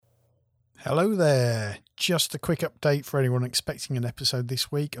Hello there. Just a quick update for anyone expecting an episode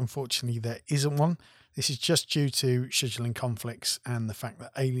this week. Unfortunately, there isn't one. This is just due to scheduling conflicts and the fact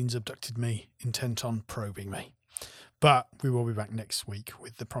that aliens abducted me, intent on probing me. But we will be back next week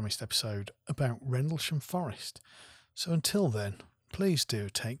with the promised episode about Rendlesham Forest. So until then, please do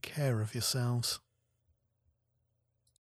take care of yourselves.